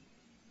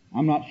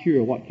 I'm not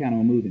sure what county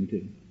we're moving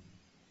to.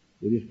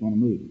 We're just going to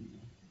move.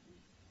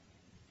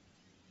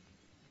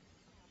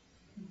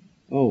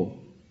 Oh.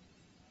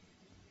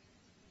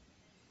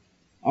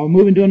 Are we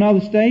moving to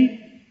another state?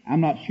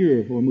 I'm not sure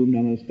if we're moving to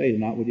another state or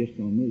not. We're just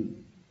going to move.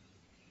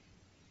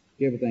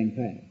 Get everything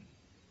packed.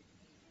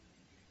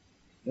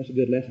 That's a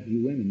good lesson for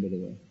you women, by the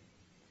way.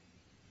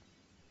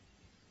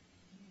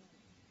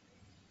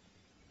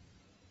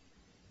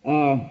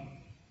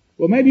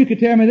 Well, maybe you could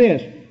tell me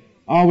this.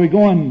 Are you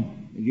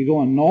going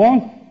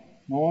north?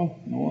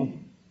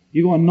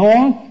 You going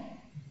north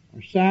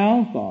or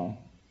south or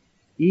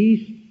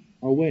east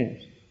or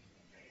west?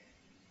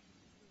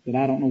 But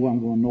I don't know where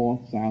I'm going,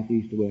 north, south,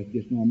 east, or west.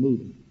 Just know I'm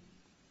moving.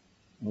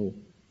 Oh.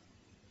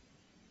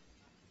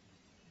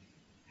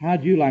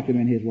 How'd you like to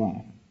be his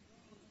wife?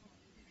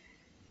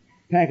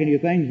 Packing your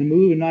things and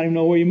moving, not even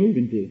know where you're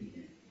moving to.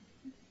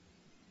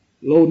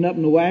 Loading up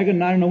in the wagon,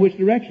 not even know which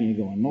direction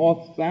you're going.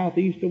 North, south,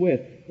 east, or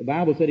west. The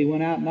Bible said he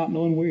went out not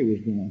knowing where he was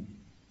going.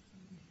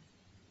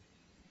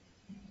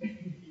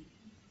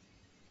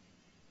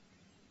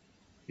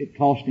 It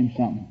cost him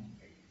something.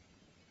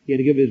 He had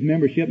to give his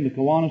membership in the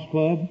Kiwanis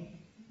Club.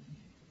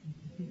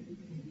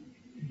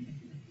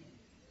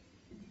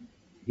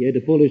 He had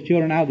to pull his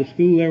children out of the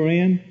school they were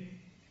in.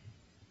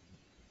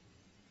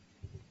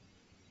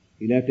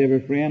 He left every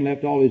friend,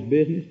 left all his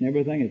business and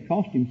everything. It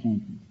cost him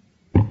something.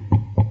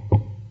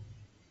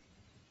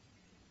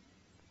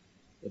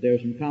 But there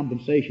was some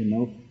compensation,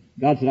 though.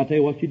 God said, I'll tell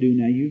you what you do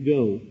now. You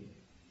go.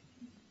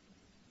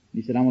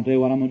 He said, I'm going to tell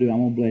you what I'm going to do. I'm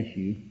going to bless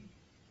you.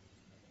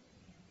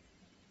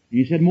 And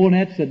he said more than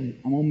that.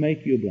 Said, I'm going to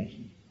make you a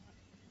blessing.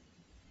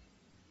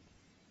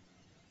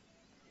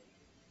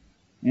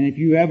 And if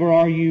you ever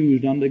are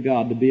used unto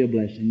God to be a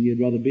blessing, you'd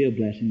rather be a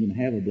blessing than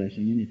have a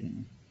blessing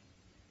anytime.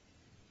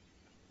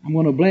 I'm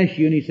going to bless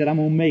you. And he said, I'm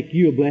going to make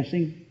you a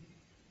blessing.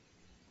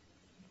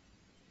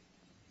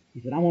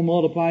 He said, I'm going to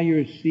multiply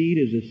your seed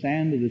as the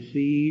sand of the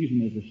seas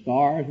and as the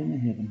stars in the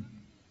heaven.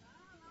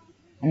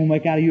 I'm going to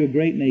make out of you a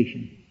great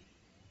nation.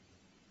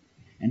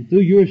 And through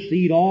your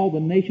seed, all the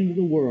nations of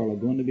the world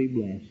are going to be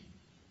blessed.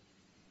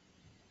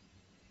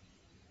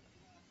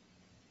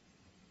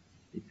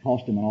 It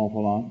cost him an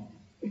awful lot.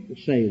 But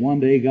say, one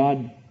day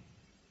God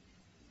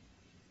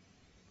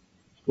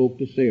spoke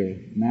to Sarah,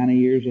 90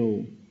 years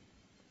old.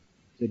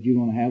 Said, you're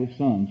going to have a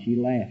son. She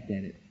laughed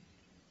at it.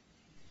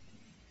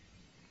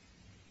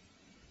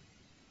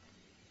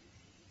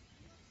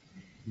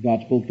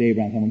 God spoke to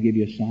Abraham, I'm going to give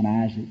you a son,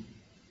 Isaac.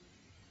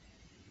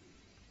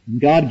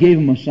 And God gave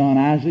him a son,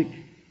 Isaac.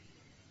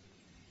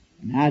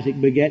 And Isaac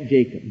begat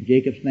Jacob. And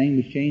Jacob's name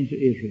was changed to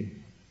Israel.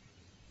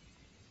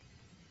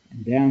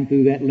 And down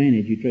through that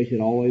lineage, you trace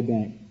it all the way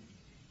back.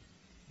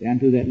 Down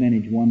through that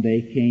lineage, one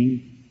day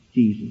came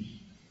Jesus.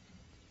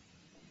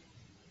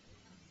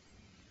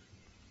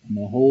 And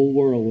the whole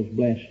world was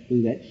blessed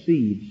through that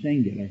seed,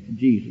 singular,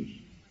 Jesus.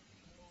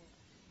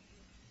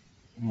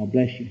 I'll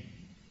bless you.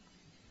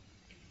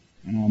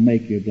 And I'll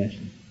make you a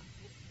blessing.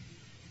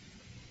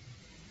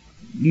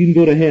 You can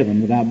go to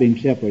heaven without being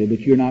separated, but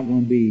you're not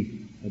going to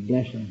be a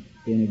blessing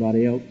to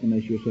anybody else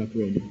unless you're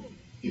separated.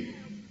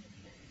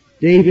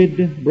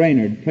 David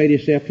Brainerd prayed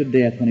himself to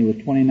death when he was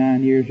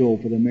 29 years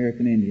old for the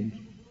American Indians.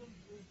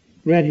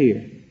 Right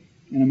here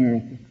in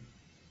America.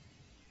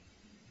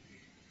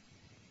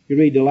 You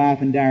read the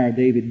life and diary of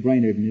David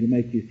Brainerd, and it'll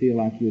make you feel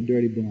like you're a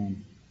dirty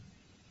bum.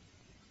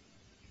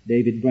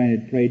 David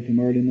Brainerd prayed from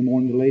early in the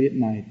morning to late at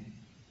night.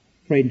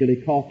 Prayed until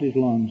he coughed his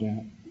lungs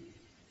out.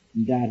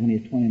 And died when he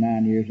was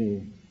 29 years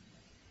old.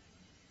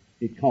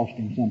 It cost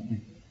him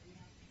something.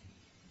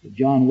 But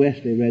John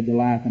Wesley read the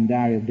life and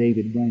diary of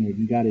David Brainerd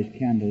and got his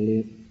candle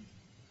lit.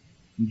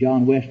 And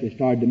John Wesley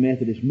started the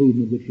Methodist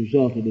movement, which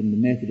resulted in the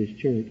Methodist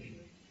Church.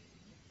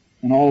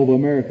 And all over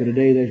America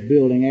today there's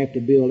building after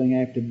building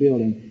after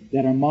building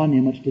that are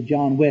monuments to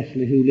John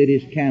Wesley, who lit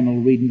his candle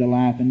reading the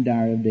life and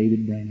diary of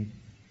David Brainerd.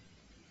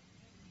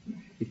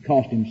 It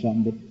cost him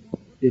something, but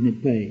didn't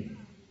it pay?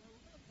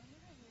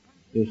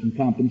 There was some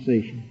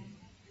compensation.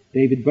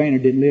 David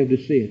Brainerd didn't live to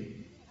see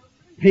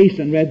it.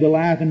 Payson read the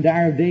life and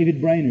diary of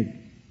David Brainerd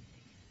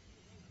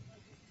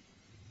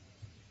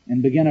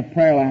and began a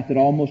prayer life that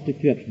almost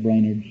eclipsed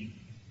Brainerd's.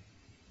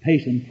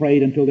 Payson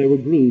prayed until there were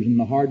grooves in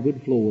the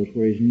hardwood floors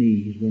where his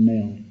knees were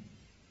nailed.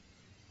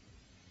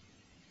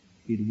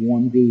 He'd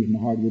worn grooves in the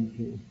hardwood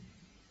floor.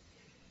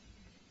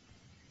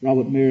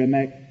 Robert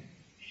Merrimack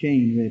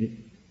Shane read it.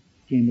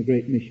 Became a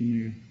great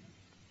missionary.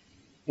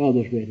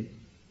 Others read it.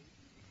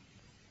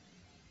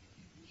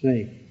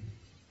 Say,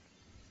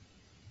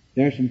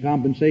 there's some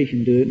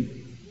compensation to it.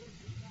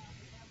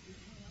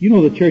 You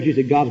know the churches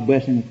that God's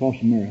blessing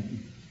across America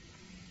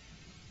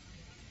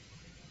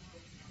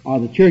are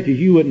the churches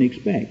you wouldn't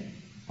expect,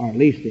 or at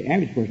least the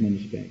average person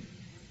wouldn't expect.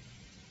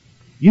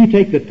 You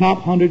take the top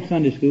 100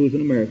 Sunday schools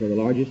in America, the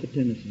largest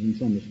attendances in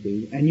Sunday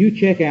school, and you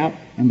check out,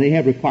 and they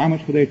have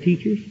requirements for their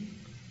teachers.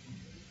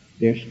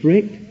 They're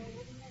strict.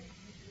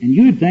 And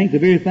you'd think the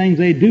very things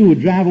they do would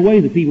drive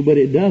away the people, but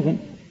it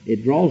doesn't.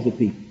 It draws the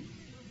people.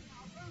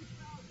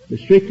 The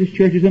strictest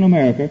churches in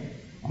America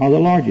are the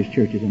largest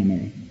churches in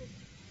America.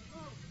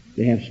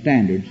 They have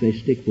standards. They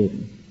stick with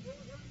them.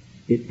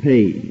 It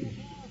pays.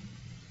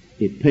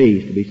 It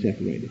pays to be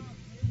separated.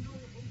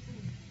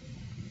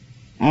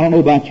 I don't know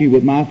about you,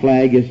 but my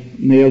flag is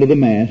nailed to the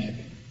mast.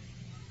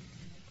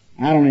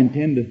 I don't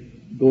intend to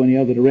go any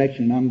other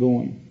direction. I'm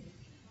going.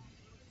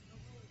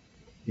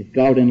 If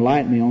God would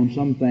enlighten me on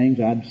some things,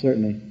 I'd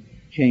certainly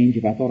change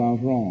if I thought I was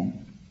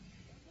wrong.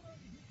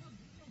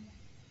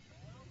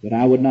 But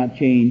I would not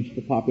change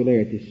for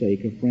popularity's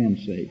sake or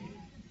friends' sake.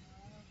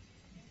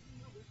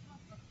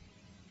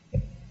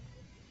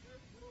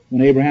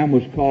 When Abraham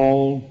was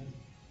called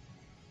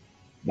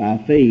by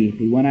faith,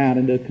 he went out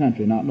into the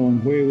country not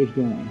knowing where he was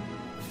going.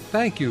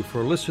 Thank you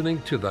for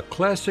listening to the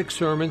Classic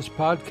Sermons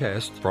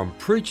podcast from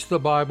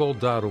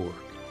PreachTheBible.org,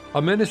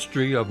 a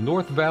ministry of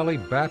North Valley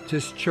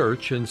Baptist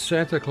Church in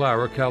Santa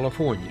Clara,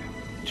 California.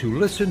 To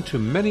listen to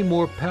many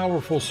more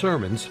powerful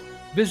sermons,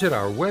 visit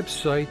our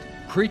website,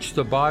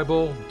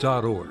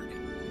 PreachTheBible.org.